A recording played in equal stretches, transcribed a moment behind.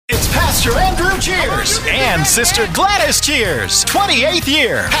Pastor Andrew Cheairs and Sister Gladys Cheairs. 28th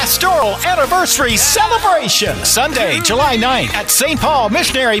year Pastoral Anniversary Celebration. Sunday, July 9th at St. Paul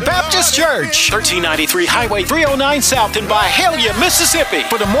Missionary Baptist Church, 1393 Highway 309 South in Byhalia, Mississippi.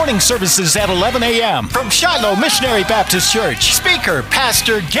 For the morning services at 11 a.m. From Shiloh Missionary Baptist Church. Speaker,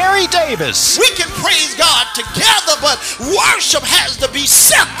 Pastor Gary Davis. We can praise God together, but worship has to be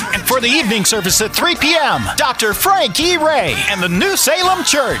separate. And for the evening service at 3 p.m., Dr. Frank E. Ray and the New Salem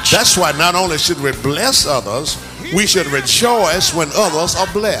Church. That's why not only should we bless others, we should rejoice when others are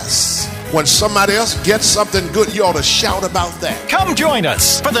blessed. When somebody else gets something good, you ought to shout about that. Come join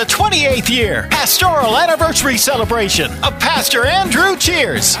us for the 28th year Pastoral Anniversary Celebration of Pastor Andrew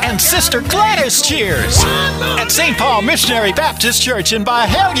Cheairs and Sister Gladys Cheairs at St. Paul Missionary Baptist Church in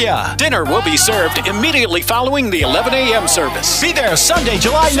Byhalia. Dinner will be served immediately following the 11 a.m. service. Be there Sunday,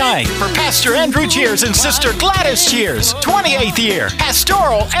 July 9th for Pastor Andrew Cheairs and Sister Gladys Cheairs 28th year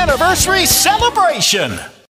Pastoral Anniversary Celebration.